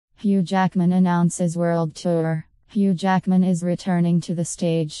Hugh Jackman announces world tour. Hugh Jackman is returning to the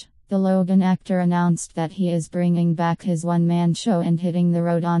stage. The Logan actor announced that he is bringing back his one-man show and hitting the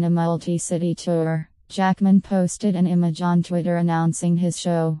road on a multi-city tour. Jackman posted an image on Twitter announcing his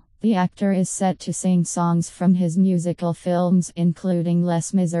show. The actor is set to sing songs from his musical films, including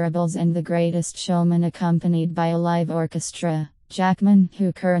Les Miserables and The Greatest Showman, accompanied by a live orchestra. Jackman,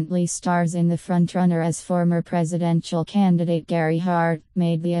 who currently stars in The Frontrunner as former presidential candidate Gary Hart,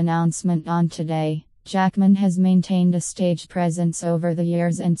 made the announcement on Today. Jackman has maintained a stage presence over the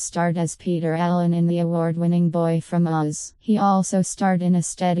years and starred as Peter Allen in the award-winning Boy from Oz. He also starred in A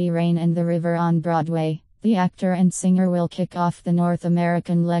Steady Rain and The River on Broadway. The actor and singer will kick off the North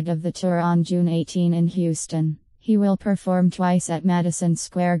American leg of the tour on June 18 in Houston. He will perform twice at Madison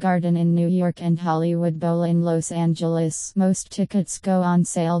Square Garden in New York and Hollywood Bowl in Los Angeles. Most tickets go on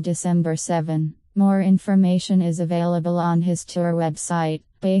sale December 7. More information is available on his tour website.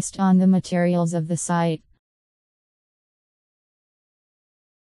 Based on the materials of the site,